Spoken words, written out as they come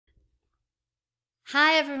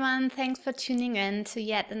Hi everyone, thanks for tuning in to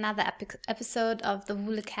yet another episode of the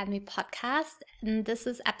Wool Academy podcast. And this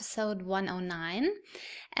is episode 109.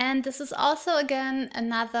 And this is also again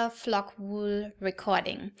another Flock Wool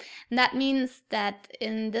recording. And that means that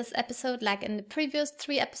in this episode, like in the previous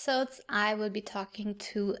 3 episodes, I will be talking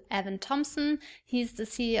to Evan Thomsen. He's the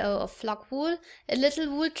CEO of Flock Wool, a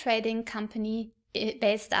little wool trading company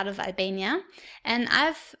based out of Albania. And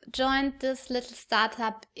I've joined this little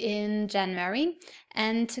startup in January.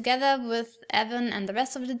 And together with Evan and the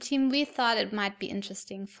rest of the team, we thought it might be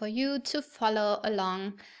interesting for you to follow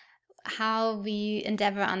along how we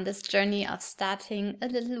endeavor on this journey of starting a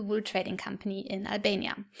little wool trading company in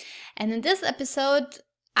Albania. And in this episode,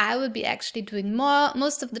 I will be actually doing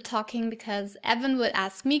most of the talking because Evan will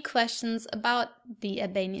ask me questions about the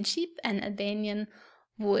Albanian sheep and Albanian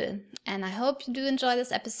wool. And I hope you do enjoy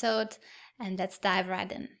this episode, and let's dive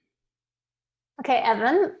right in. Okay,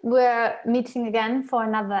 Evan, we're meeting again for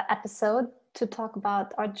another episode to talk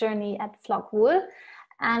about our journey at Flock Wool.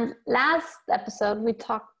 And last episode, we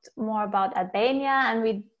talked more about Albania, and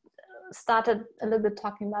we started a little bit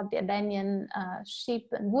talking about the Albanian sheep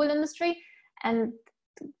and wool industry. And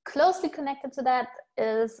closely connected to that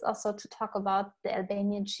is also to talk about the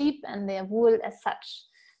Albanian sheep and their wool as such.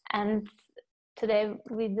 And today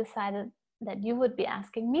we decided that you would be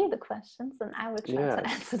asking me the questions and I would try to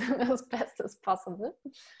answer them as best as possible.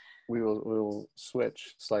 We will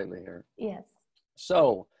switch slightly here. Yes.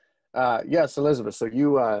 So, yes, Elisabeth, so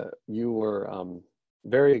you were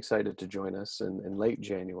very excited to join us in late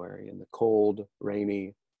January in the cold,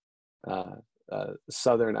 rainy,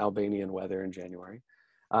 southern Albanian weather in January.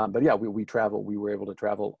 But yeah, we were able to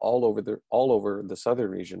travel all over the southern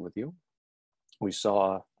region with you. We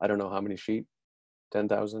saw, I don't know how many sheep,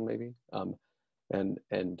 10,000 maybe,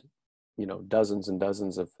 and dozens and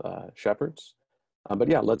dozens of shepherds. But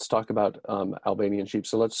yeah, let's talk about Albanian sheep.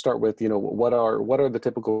 So let's start with what are the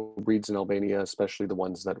typical breeds in Albania, especially the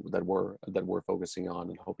ones that we're focusing on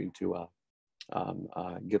and hoping to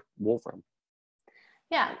get wool from.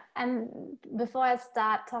 Yeah, and before I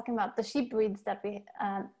start talking about the sheep breeds that we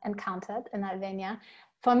encountered in Albania,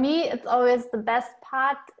 for me it's always the best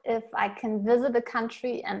part if I can visit a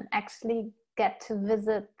country and actually get to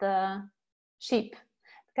visit the sheep,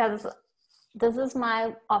 because this is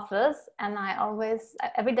my office and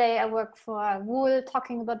every day I work for wool,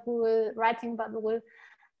 talking about wool, writing about wool,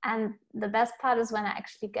 and the best part is when I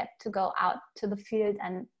actually get to go out to the field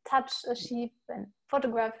and touch a sheep and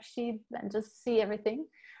photograph a sheep and just see everything.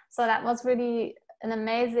 So that was really an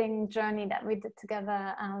amazing journey that we did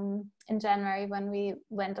together in January when we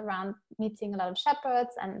went around meeting a lot of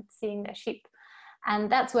shepherds and seeing their sheep.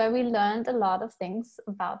 And that's where we learned a lot of things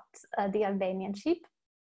about the Albanian sheep.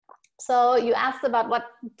 So you asked about what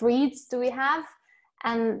breeds do we have.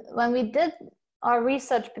 And when we did our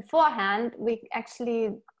research beforehand, we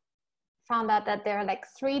actually found out that there are like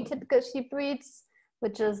 3 typical sheep breeds,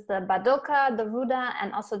 which is the Badoka, the Ruda,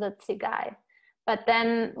 and also the Tsigai. But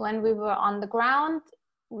then when we were on the ground,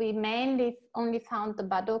 we mainly only found the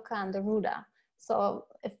Badoka and the Ruda. So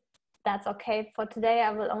if that's okay for today,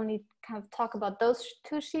 I will only kind of talk about those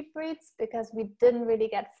 2 sheep breeds because we didn't really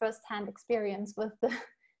get first-hand experience with the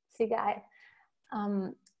Tsigai.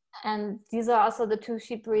 And these are also the 2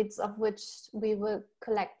 sheep breeds of which we will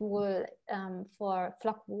collect wool for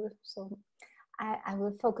Flock Wool. So I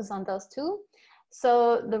will focus on those 2.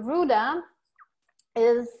 So the Ruda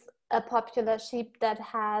is a popular sheep that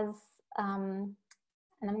has, and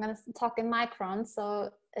I'm going to talk in microns, so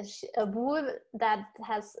a wool that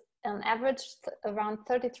has on average around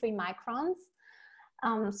 33 microns.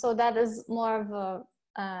 So that is more of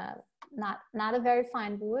a, not a very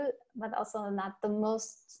fine wool, but also not the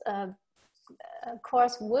most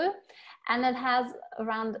coarse wool. And it has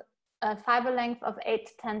around a fiber length of 8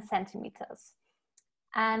 to 10 centimeters.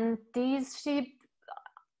 And these sheep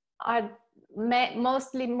are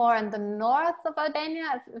mostly more in the north of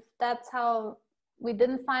Albania, if that's how we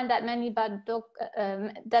didn't find that many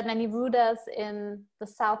Rudas in the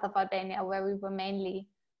south of Albania, where we were mainly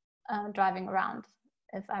driving around,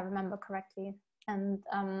 if I remember correctly. And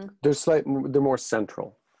they're more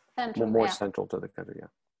central, more yeah. central to the country, yeah.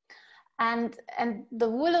 And the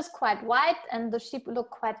wool is quite white, and the sheep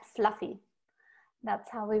look quite fluffy.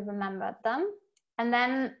 That's how we remembered them. And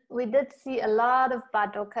then we did see a lot of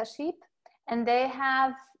Badoka sheep, and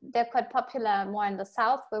they're quite popular more in the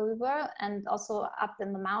south where we were, and also up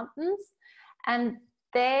in the mountains. And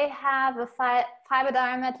they have a fiber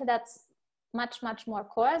diameter that's much, much more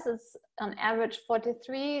coarse. It's on average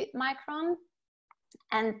 43 micron.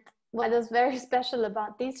 And what is very special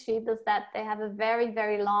about these sheep is that they have a very,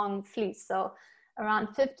 very long fleece. So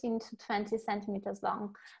around 15 to 20 centimeters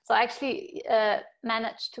long. So I actually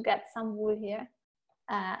managed to get some wool here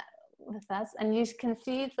with us. And you can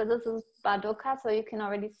see, so this is Bardoka, so you can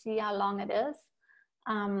already see how long it is.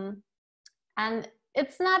 And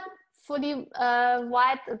it's not fully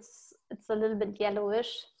white, it's a little bit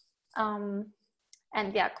yellowish. And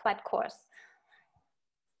yeah, quite coarse.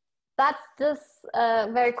 But this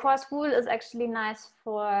very coarse wool is actually nice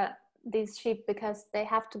for these sheep because they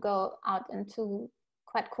have to go out into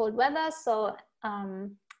quite cold weather. So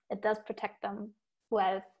it does protect them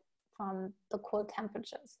well from the cold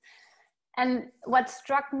temperatures. And what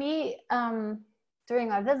struck me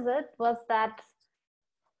during our visit was that,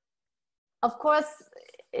 of course,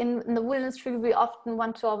 in the wool industry, we often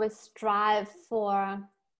want to always strive for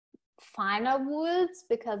finer wools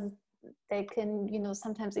because they can, you know,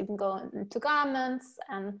 sometimes even go into garments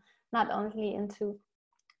and not only into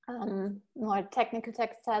more technical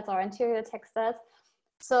textiles or interior textiles.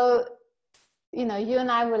 So, you know, you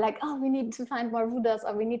and I were like, oh, we need to find more Rudas,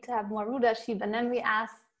 or we need to have more Ruda sheep. And then we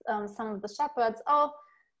asked some of the shepherds, oh,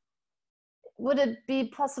 would it be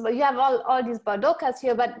possible? You have all these Bardokas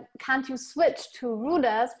here, but can't you switch to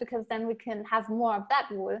Rudas, because then we can have more of that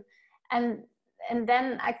wool? And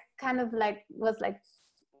then I kind of like was like,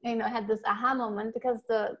 you know, had this aha moment, because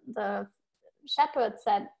the shepherd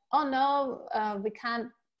said, oh no, we can't,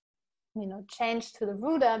 you know, change to the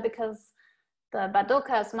Ruda because the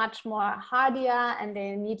Bardoka is much more hardier and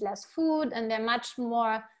they need less food and they're much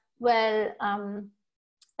more well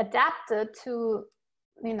adapted to,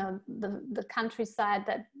 you know, the countryside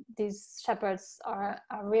that these shepherds are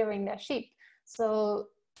rearing their sheep. So,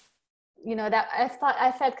 you know, that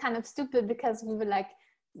I felt kind of stupid, because we were like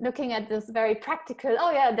looking at this very practical,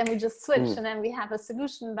 oh yeah, then we just switch and then we have a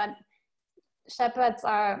solution. But shepherds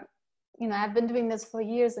are, you know, I've been doing this for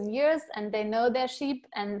years and years, and they know their sheep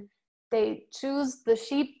and they choose the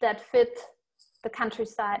sheep that fit the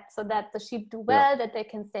countryside, so that the sheep do well, that they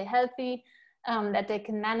can stay healthy, that they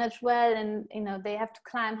can manage well, and, you know, they have to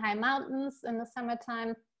climb high mountains in the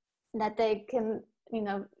summertime, that they can, you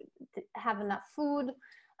know, have enough food.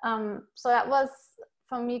 So that was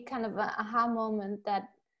for me kind of an aha moment, that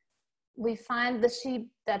we find the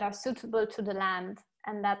sheep that are suitable to the land.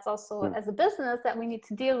 And that's also as a business that we need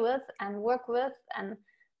to deal with and work with and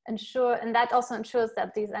ensure, and that also ensures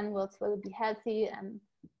that these animals will be healthy and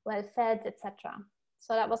well fed, etc.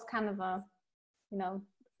 So that was kind of a, you know,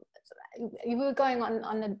 you were going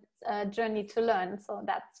on a journey to learn. So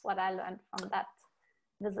that's what I learned from that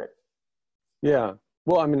visit. Yeah.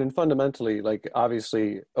 Well, I mean, and fundamentally, like,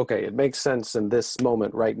 obviously, okay, it makes sense in this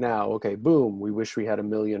moment right now. Okay, boom, we wish we had 1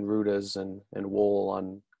 million Rudas and wool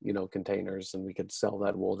on, you know, containers, and we could sell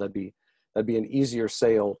that wool. That'd be an easier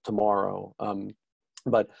sale tomorrow.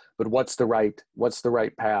 But what's the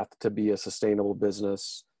right path to be a sustainable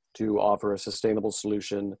business, to offer a sustainable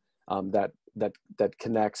solution that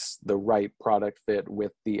connects the right product fit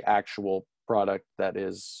with the actual product that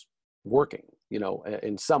is working, you know,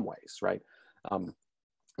 in some ways, right?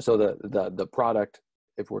 So the product,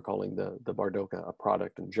 if we're calling the Bardoka a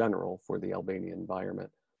product in general for the Albanian environment,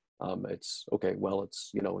 it's okay. Well, it's,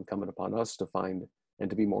 you know, incumbent upon us to find and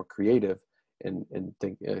to be more creative and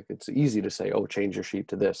think. It's easy to say, oh, change your sheep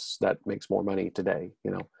to this, that makes more money today,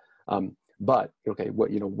 you know. But okay, what,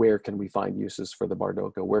 you know, where can we find uses for the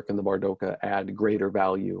Bardoka? Where can the Bardoka add greater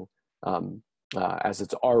value, as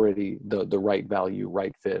it's already the right value,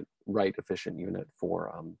 right fit, right efficient unit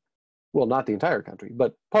for well, not the entire country,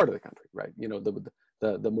 but part of the country, right? You know,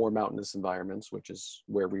 the more mountainous environments, which is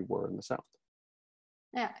where we were in the south.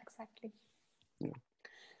 Yeah, exactly. Yeah.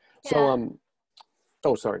 So,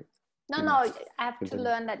 oh, sorry. No, I have to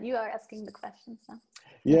learn that you are asking the questions. So.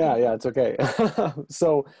 Yeah, it's okay.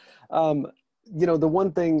 So, you know, the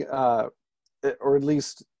one thing, or at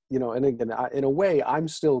least, you know, and again, in a way, I'm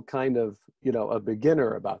still kind of, you know, a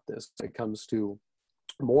beginner about this when it comes to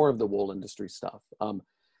more of the wool industry stuff.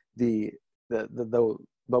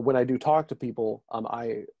 But when I do talk to people,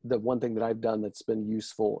 the one thing that I've done that's been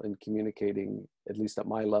useful in communicating, at least at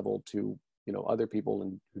my level, to, you know, other people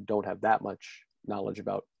who don't have that much knowledge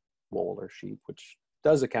about wool or sheep, which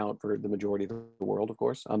does account for the majority of the world, of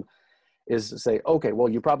course, is to say, okay, well,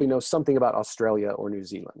 you probably know something about Australia or New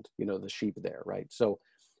Zealand, you know, the sheep there, right? So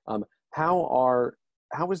how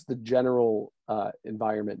is the general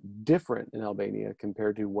environment different in Albania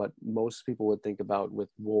compared to what most people would think about with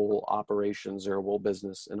wool operations or wool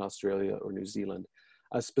business in Australia or New Zealand?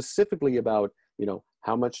 Specifically about, you know,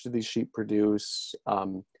 how much do these sheep produce?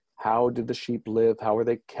 How did the sheep live? How are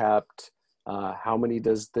they kept? How many sheep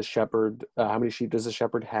does the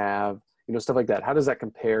shepherd have? You know, stuff like that. How does that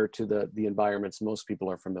compare to the environments most people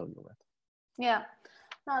are familiar with? Yeah,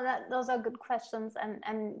 no, those are good questions,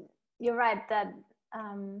 and you're right that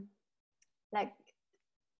like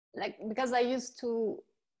because I used to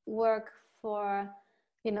work for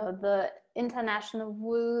the international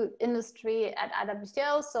wool industry at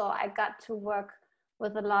IWTO, so I got to work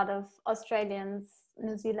with a lot of Australians,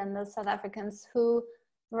 New Zealanders, South Africans who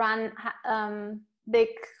run big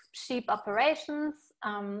sheep operations.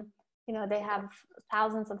 They have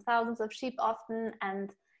thousands and thousands of sheep often,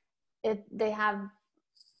 and they have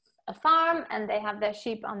a farm and they have their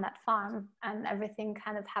sheep on that farm, and everything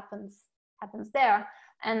kind of happens there.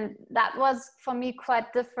 And that was for me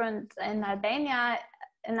quite different in Albania,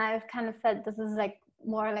 and I kind of felt this is like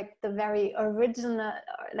more like the very original,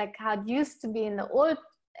 like how it used to be in the old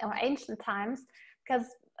or ancient times, because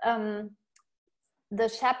the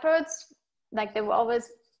shepherds, like there were always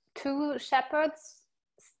two shepherds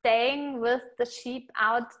staying with the sheep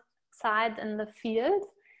outside in the field.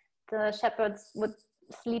 The shepherds would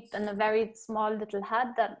sleep in a very small little hut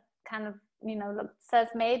that kind of looked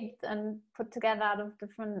self-made and put together out of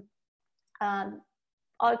different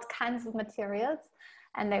all kinds of materials,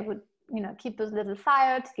 and they would keep a little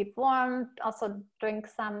fire to keep warm, also drink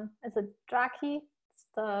some, is it raki? It's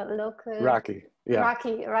the local raki, yeah,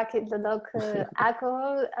 raki, the local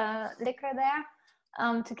alcohol liquor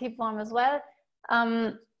there, to keep warm as well.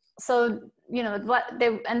 So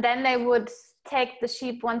and then they would take the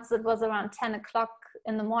sheep once it was around 10 o'clock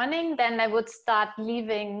in the morning. Then they would start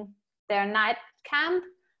leaving their night camp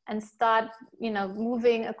and start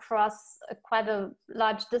moving across quite a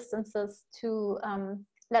large distances to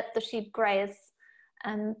let the sheep graze,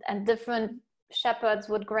 and different shepherds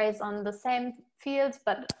would graze on the same fields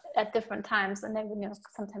but at different times, and they would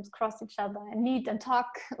sometimes cross each other and meet and talk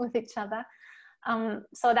with each other.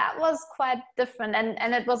 So that was quite different,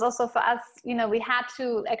 and it was also for us, we had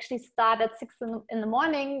to actually start at 6 in the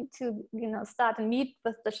morning to start and meet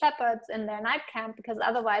with the shepherds in their night camp, because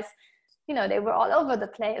otherwise they were all over the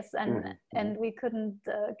place, and we couldn't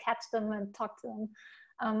catch them and talk to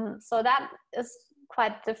them. So that is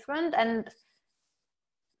quite different. And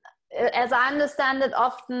as I understand it,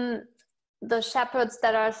 often the shepherds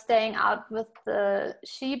that are staying out with the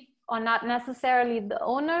sheep are not necessarily the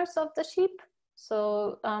owners of the sheep.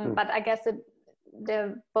 So, but I guess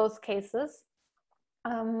they're both cases.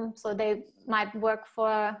 So they might work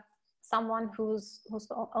for someone who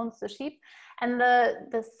owns the sheep. And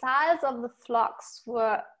the size of the flocks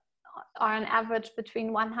are on average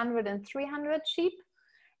between 100 and 300 sheep.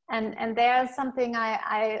 And there's something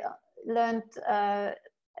I learned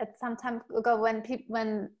at some time ago,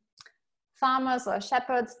 when farmers or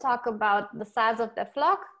shepherds talk about the size of their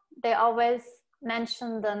flock, they always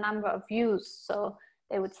mention the number of ewes. So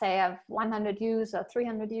they would say I have 100 ewes or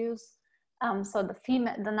 300 ewes. So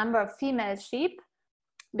the number of female sheep,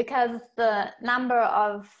 because the number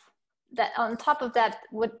of that on top of that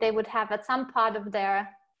they would have at some part of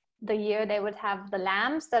the year, they would have the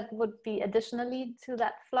lambs that would be additionally to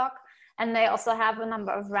that flock, and they also have a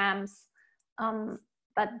number of rams.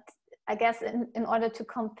 But I guess in order to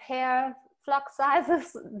compare flock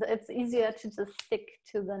sizes, it's easier to just stick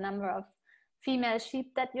to the number of female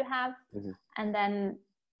sheep that you have. And then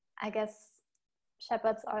I guess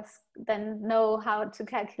shepherds then know how to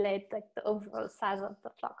calculate like the overall size of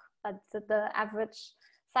the flock, but the average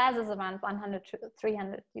size is around 100 to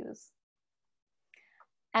 300 ewes.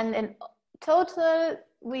 And in total,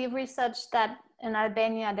 we researched that in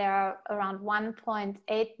Albania there are around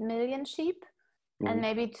 1.8 million sheep. And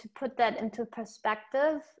maybe to put that into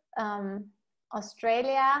perspective,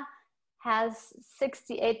 Australia has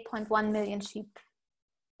 68.1 million sheep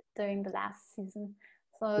during the last season.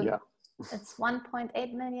 So it's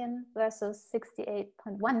 1.8 million versus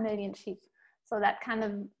 68.1 million sheep. So that kind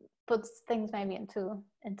of puts things maybe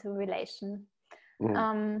into relation.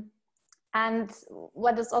 And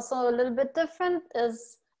what is also a little bit different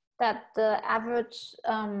is that the average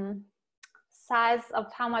size of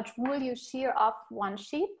how much wool you shear off one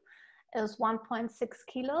sheep is 1.6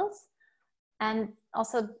 kilos. And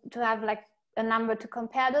also to have like a number to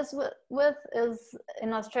compare this with is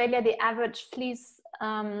in Australia, the average fleece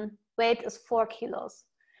weight is 4 kilos.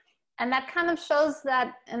 And that kind of shows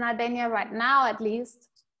that in Albania right now, at least,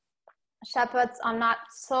 shepherds are not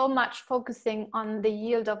so much focusing on the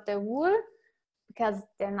yield of their wool because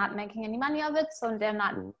they're not making any money of it. So they're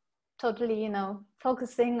not totally,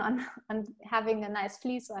 focusing on having a nice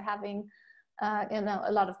fleece or having,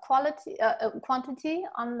 a lot of quantity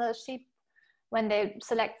on the sheep when they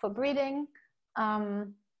select for breeding.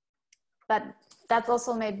 But that's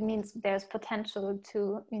also maybe means there's potential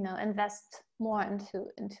to, invest more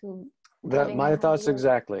into That my thoughts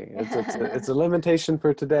exactly. It's a limitation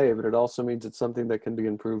for today, but it also means it's something that can be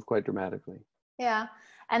improved quite dramatically. Yeah,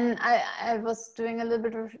 and I was doing a little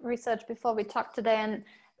bit of research before we talked today, and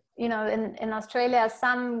in Australia,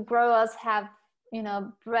 some growers have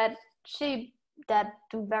bred sheep that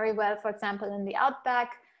do very well. For example, in the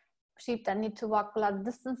outback, sheep that need to walk a lot of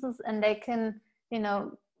distances, and they can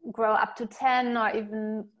grow up to 10 or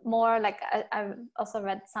even more. Like I also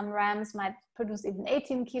read some rams might produce even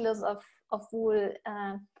 18 kilos of wool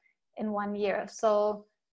in 1 year. So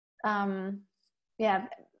yeah,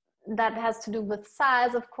 that has to do with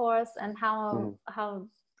size, of course, and how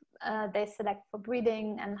they select for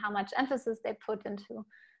breeding and how much emphasis they put into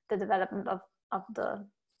the development of the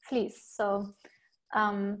fleece. So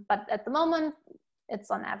but at the moment it's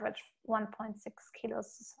on average 1.6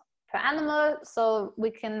 kilos per animal, so we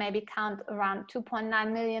can maybe count around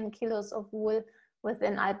 2.9 million kilos of wool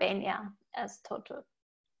within Albania as total.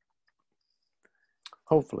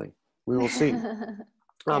 Hopefully, we will see.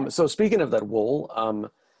 Yeah. So speaking of that wool,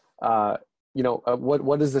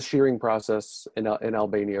 what is the shearing process in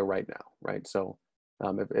Albania right now, right? So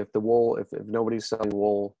if nobody's selling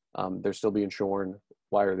wool, they're still being shorn.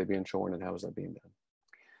 Why are they being shorn, and how is that being done?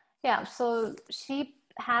 Yeah, so sheep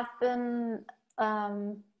have been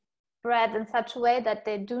bred in such a way that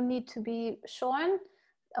they do need to be shorn.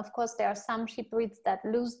 Of course, there are some sheep breeds that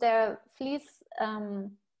lose their fleece,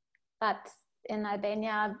 but in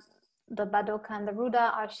Albania, the Badoka and the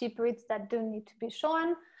Ruda are sheep breeds that do need to be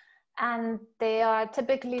shorn, and they are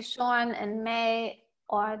typically shorn in May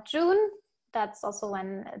or June. That's also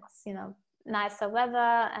when it's nicer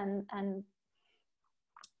weather, and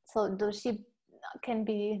so the sheep can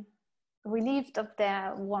be relieved of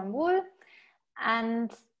their warm wool,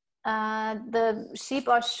 and the sheep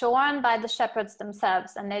are shorn by the shepherds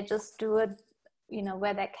themselves, and they just do it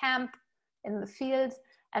where they camp in the field.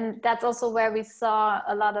 And that's also where we saw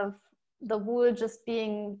a lot of the wool just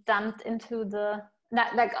being dumped into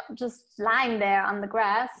like just lying there on the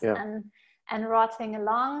grass, and rotting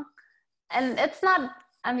along. And it's not,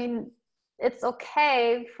 it's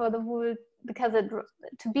okay for the wool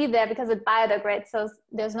to be there because it biodegrades, so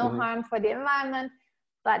there's no harm for the environment,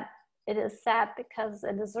 but it is sad because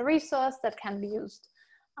it is a resource that can be used.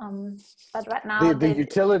 But right now the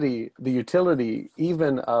utility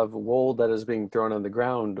even of wool that is being thrown on the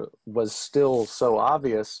ground was still so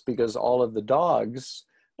obvious, because all of the dogs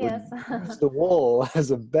would use the wool as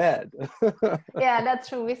a bed. Yeah, that's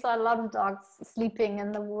true. We saw a lot of dogs sleeping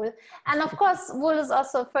in the wool, and of course wool is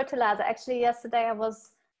also fertilizer. Actually, yesterday I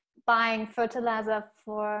was buying fertilizer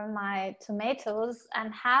for my tomatoes,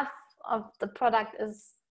 and half of the product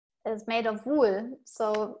is made of wool.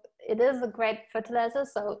 So it is a great fertilizer.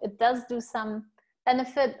 So it does do some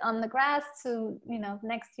benefit on the grass to,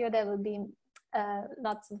 next year there will be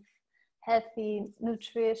lots of healthy,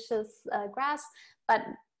 nutritious grass, but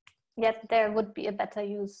yet there would be a better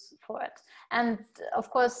use for it. And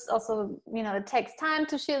of course, also, it takes time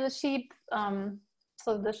to shear the sheep.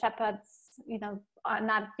 So the shepherds, they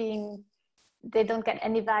don't get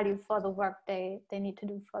any value for the work they need to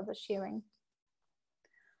do for the shearing.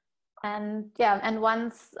 And and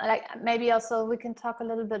once, maybe also we can talk a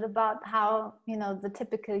little bit about how the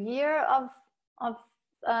typical year of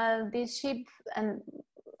these sheep, and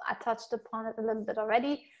I touched upon it a little bit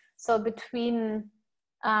already. So between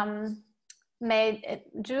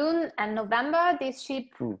June and November, these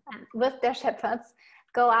sheep with their shepherds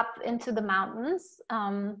go up into the mountains,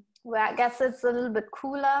 where I guess it's a little bit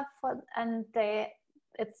cooler and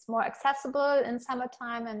it's more accessible in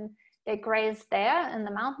summertime, and they graze there in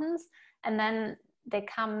the mountains, and then they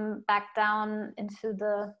come back down into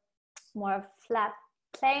the more flat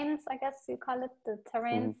plains, I guess you call it, the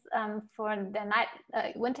terrains, for their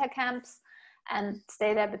winter camps, and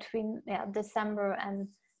stay there between December and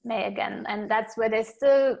May again. And that's where they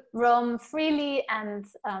still roam freely and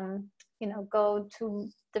go to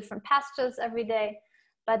different pastures every day,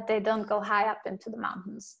 but they don't go high up into the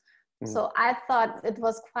mountains. So I thought it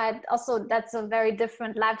was that's a very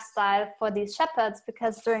different lifestyle for these shepherds,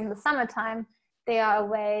 because during the summertime, they are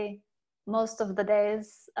away most of the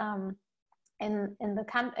days in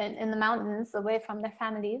the mountains, away from their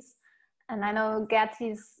families. And I know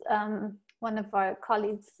Gertie's one of our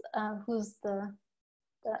colleagues, who's the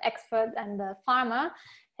expert and the farmer.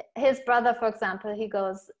 His brother, for example, he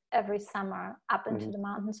goes every summer up into the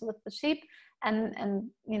mountains with the sheep.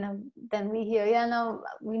 And then we hear,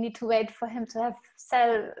 we need to wait for him to have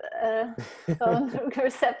cell phone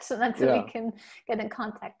reception until we can get in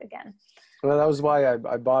contact again. Well, that was why I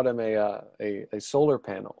bought him a solar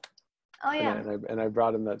panel. Oh yeah. And I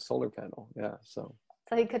brought him that solar panel. Yeah. So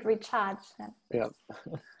he could recharge. Yeah.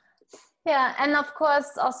 Yeah, and of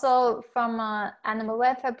course, also from an animal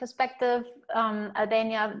welfare perspective,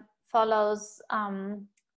 Albania follows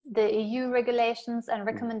the EU regulations and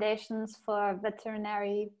recommendations for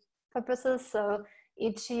veterinary purposes. So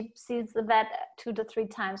each sheep sees the vet 2 to 3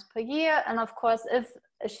 times per year. And of course, if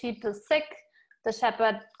a sheep is sick, the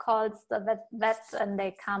shepherd calls the vets and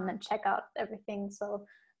they come and check out everything. So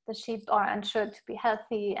the sheep are ensured to be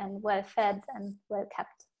healthy and well fed and well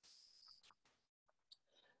kept.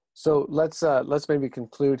 So let's maybe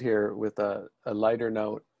conclude here with a lighter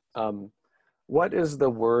note. What is the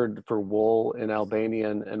word for wool in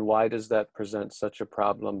Albanian, and why does that present such a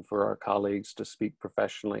problem for our colleagues to speak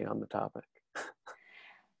professionally on the topic?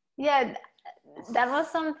 Yeah, that was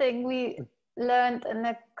something we learned in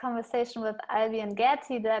a conversation with Albi and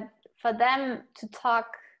Gerti, that for them to talk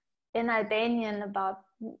in Albanian about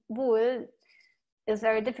wool is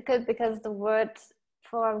very difficult because the word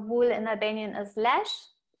for wool in Albanian is lesh.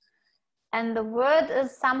 And the word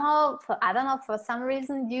is somehow, I don't know, for some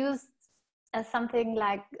reason used as something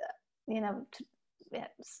like, how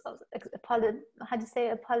do you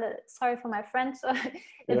say, sorry for my French,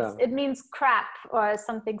 it means crap or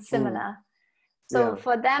something similar. So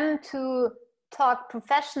for them to talk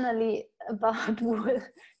professionally about wool,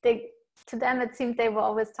 to them it seemed they were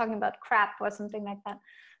always talking about crap or something like that.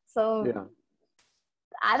 So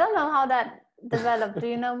I don't know how that developed. Do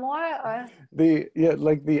you know more? Or I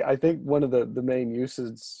think one of the main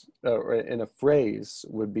uses in a phrase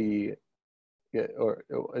would be, or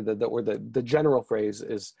the general phrase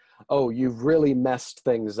is, oh, you've really messed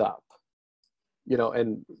things up,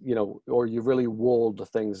 or you've really wooled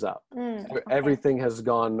things up. Okay. Everything has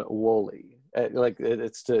gone woolly. Like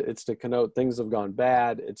it's to connote things have gone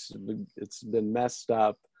bad. It's been messed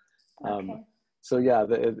up. Okay. So yeah,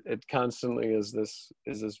 it constantly is this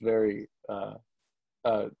very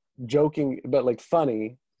joking, but like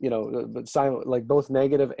funny, but silent, like both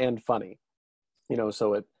negative and funny,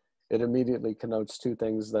 so it immediately connotes two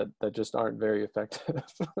things that just aren't very effective.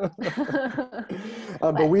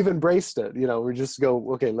 But we've embraced it, we just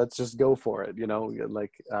go, okay, let's just go for it,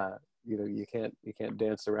 like you can't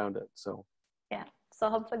dance around it. So yeah, so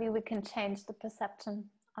hopefully we can change the perception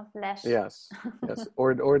of lesh. Yes,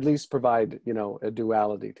 or at least provide a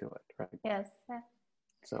duality to it, right? Yes. Yeah.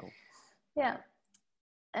 So yeah.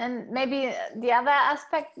 And maybe the other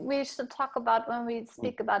aspect we should talk about when we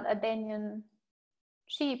speak about Albanian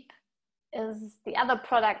sheep is the other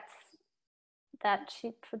products that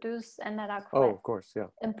sheep produce and that are quite of course, yeah,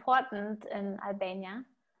 important in Albania.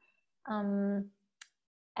 And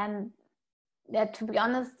yeah, to be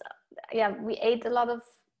honest, we ate a lot of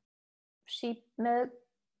sheep milk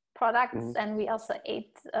products, and we also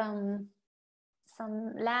ate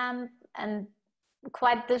some lamb, and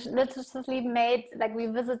quite deliciously made. Like we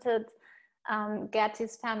visited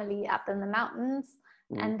Gerti's family up in the mountains,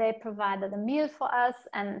 and they provided a meal for us,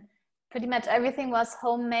 and pretty much everything was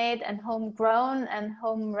homemade and homegrown and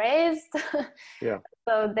home raised. Yeah.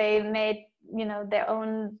 So they made their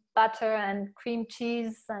own butter and cream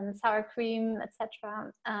cheese and sour cream,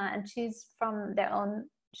 etc., and cheese from their own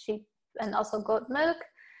sheep and also goat milk.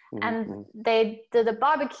 And they did a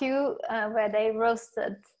barbecue where they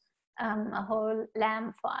roasted a whole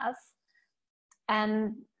lamb for us.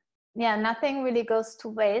 And nothing really goes to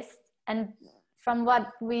waste. And from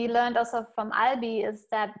what we learned also from Albi is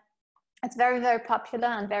that it's very, very popular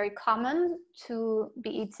and very common to be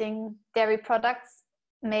eating dairy products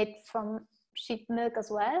made from sheep milk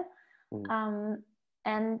as well.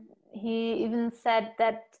 And he even said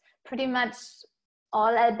that pretty much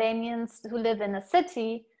all Albanians who live in a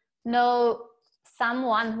city know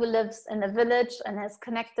someone who lives in a village and is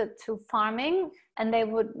connected to farming, and they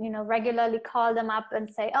would regularly call them up and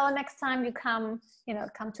say, oh, next time you come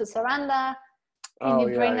to Saranda, can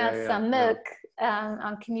you bring us some milk?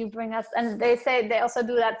 Can you bring us, and they say they also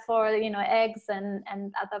do that for eggs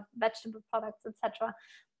and other vegetable products, etc.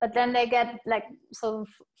 But then they get so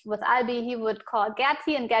with Albi, he would call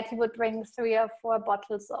Gerti, and Gerti would bring 3 or 4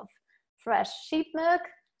 bottles of fresh sheep milk.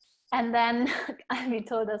 And then Albi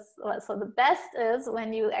told us, so the best is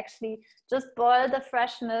when you actually just boil the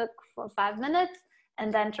fresh milk for 5 minutes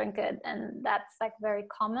and then drink it. And that's very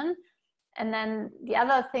common. And then the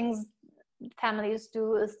other things families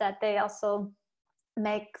do is that they also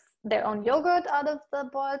make their own yogurt out of the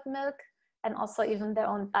boiled milk, and also even their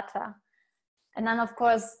own butter. And then of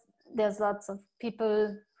course there's lots of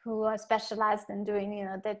people who are specialized in doing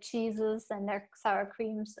their cheeses and their sour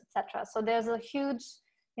creams, etc. So there's a huge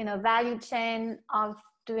value chain of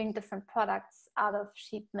doing different products out of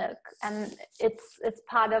sheep milk, and it's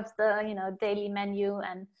part of the daily menu,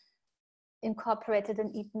 and incorporated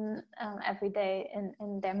and eaten every day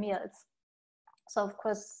in their meals. So of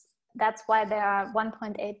course, that's why there are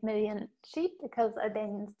 1.8 million sheep, because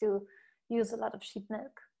Albanians do use a lot of sheep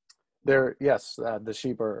milk. Yes, the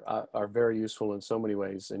sheep are very useful in so many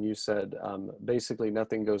ways. And you said basically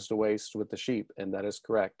nothing goes to waste with the sheep, and that is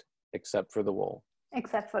correct, except for the wool.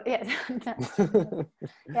 Except for, yeah.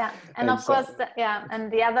 Yeah, and of course, and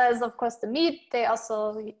the other is of course the meat. They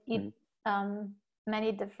also eat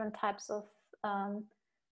many different types of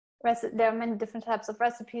there are many different types of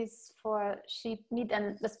recipes for sheep meat,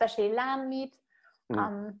 and especially lamb meat.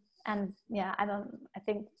 And yeah, I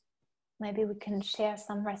think maybe we can share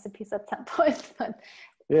some recipes at some point, but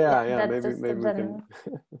maybe we can.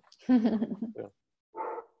 Yeah.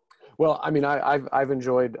 Well, I mean, I've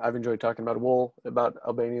enjoyed talking about wool, about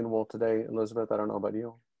Albanian wool today, Elisabeth. I don't know about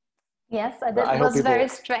you. Yes, I did. It was very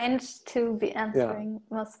strange to be answering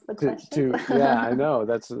most of the questions. Yeah, I know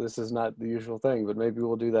this is not the usual thing, but maybe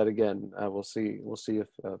we'll do that again. We'll see if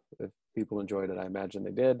people enjoyed it. I imagine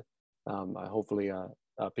they did. Hopefully,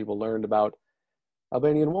 people learned about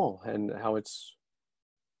Albanian wool and how it's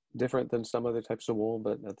different than some other types of wool,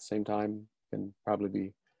 but at the same time can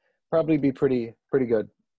probably be pretty good.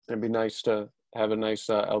 It'd be nice to have a nice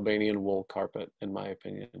Albanian wool carpet, in my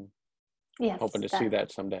opinion. Yes, hoping to see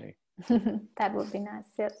that someday. That would be nice.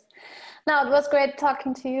 Yes. No, it was great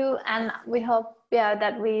talking to you, and we hope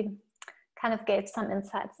that we kind of gave some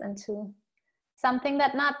insights into something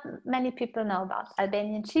that not many people know about: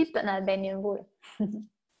 Albanian sheep and Albanian wool.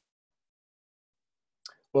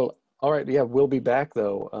 Well, all right. Yeah, we'll be back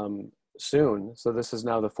though soon. So this is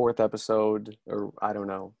now the 4th episode, or I don't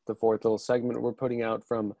know, the 4th little segment we're putting out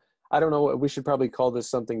from. I don't know. We should probably call this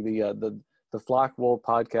something the Flock Wool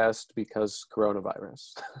Podcast, because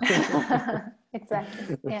coronavirus.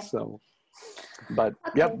 Exactly. Yeah. So, but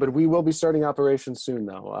but we will be starting operations soon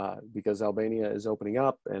now, because Albania is opening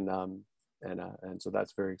up, and so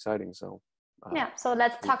that's very exciting. So. So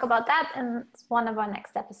let's talk about that in one of our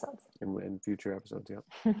next episodes. In future episodes, yeah.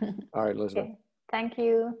 All right, Elisabeth. Okay. Thank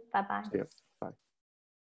you. Bye-bye. See you. Bye.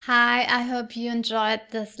 Hi, I hope you enjoyed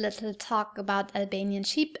this little talk about Albanian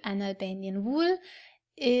sheep and Albanian wool.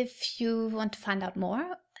 If you want to find out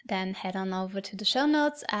more, then head on over to the show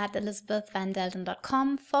notes at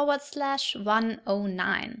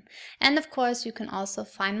elisabethvandelden.com/109. And of course, you can also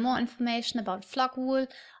find more information about Flock Wool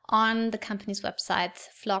on the company's website,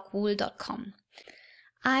 flockwool.com.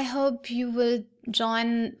 I hope you will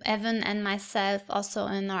join Evan and myself also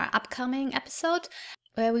in our upcoming episode,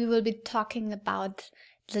 where we will be talking about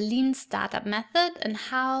the lean startup method and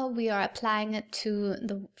how we are applying it to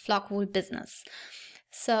the Flock Wool business.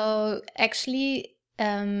 So actually,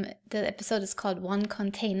 the episode is called One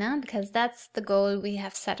Container, because that's the goal we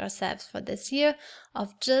have set ourselves for this year,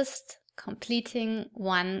 of just completing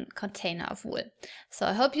 1 container of wool. So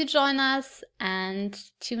I hope you join us and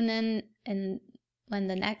tune in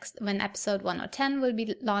when episode 110 will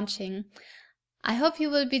be launching. I hope you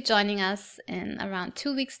will be joining us in around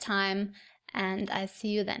 2 weeks' time, and I see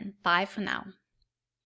you then. Bye for now.